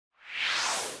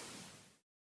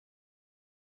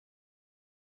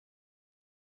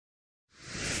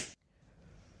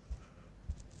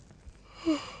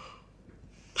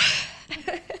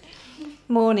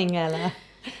Morning, Ella.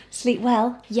 Sleep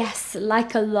well? Yes,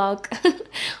 like a log.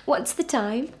 What's the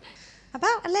time?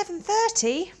 About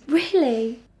 11:30.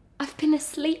 Really? I've been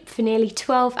asleep for nearly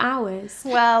 12 hours.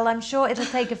 Well, I'm sure it'll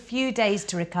take a few days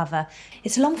to recover.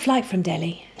 It's a long flight from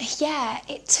Delhi. Yeah,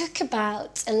 it took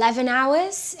about 11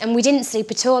 hours and we didn't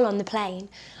sleep at all on the plane.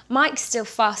 Mike's still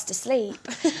fast asleep.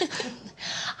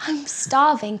 I'm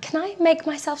starving. Can I make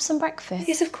myself some breakfast?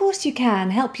 Yes, of course you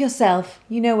can. Help yourself.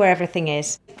 You know where everything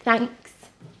is. Thanks.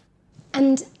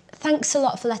 And thanks a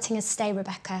lot for letting us stay,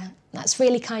 Rebecca. That's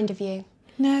really kind of you.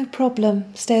 No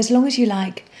problem. Stay as long as you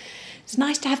like. It's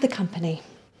nice to have the company.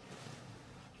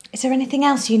 Is there anything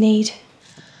else you need?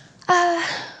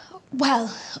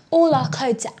 Well, all our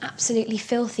clothes are absolutely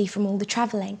filthy from all the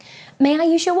travelling. May I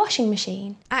use your washing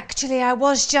machine? Actually, I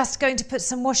was just going to put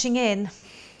some washing in.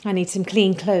 I need some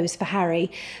clean clothes for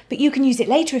Harry, but you can use it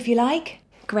later if you like.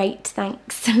 Great,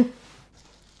 thanks.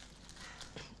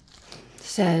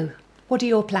 So, what are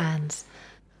your plans?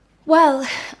 Well,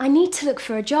 I need to look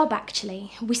for a job,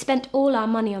 actually. We spent all our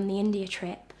money on the India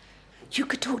trip. You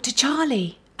could talk to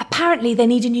Charlie. Apparently they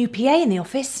need a new PA in the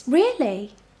office.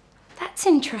 Really? That's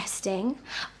interesting.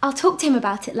 I'll talk to him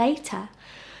about it later.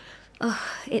 Oh,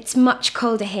 it's much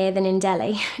colder here than in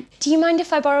Delhi. Do you mind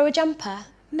if I borrow a jumper?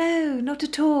 No, not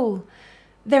at all.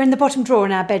 They're in the bottom drawer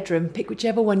in our bedroom. Pick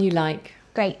whichever one you like.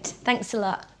 Great, thanks a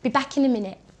lot. Be back in a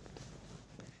minute.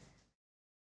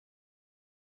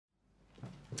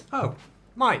 Oh,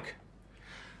 Mike.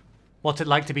 What's it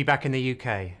like to be back in the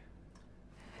UK?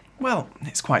 Well,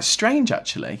 it's quite strange,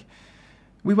 actually.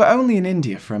 We were only in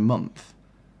India for a month,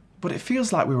 but it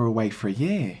feels like we were away for a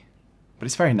year. But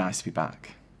it's very nice to be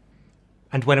back.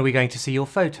 And when are we going to see your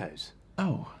photos?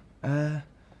 Oh, they're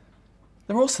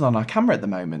all still on our camera at the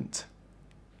moment.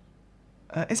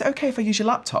 Is it okay if I use your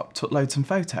laptop to upload some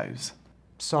photos?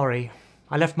 Sorry,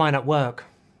 I left mine at work.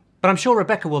 But I'm sure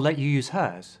Rebecca will let you use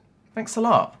hers. Thanks a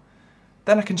lot.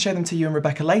 Then I can show them to you and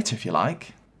Rebecca later if you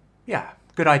like. Yeah,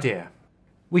 good idea.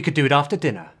 We could do it after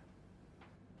dinner.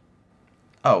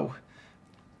 Oh,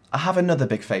 I have another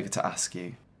big favour to ask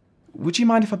you. Would you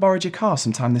mind if I borrowed your car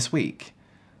sometime this week?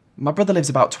 My brother lives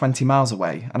about 20 miles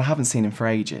away and I haven't seen him for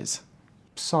ages.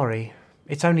 Sorry,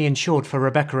 it's only insured for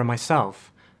Rebecca and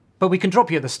myself. But we can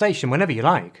drop you at the station whenever you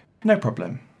like. No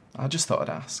problem. I just thought I'd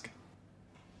ask.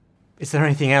 Is there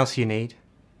anything else you need?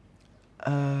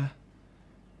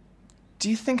 Do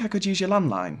you think I could use your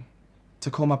landline to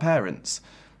call my parents?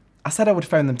 I said I would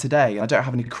phone them today and I don't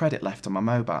have any credit left on my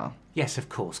mobile. Yes, of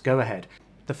course, go ahead.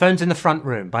 The phone's in the front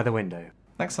room by the window.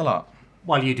 Thanks a lot.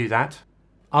 While you do that,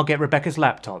 I'll get Rebecca's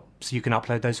laptop so you can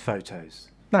upload those photos.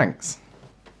 Thanks.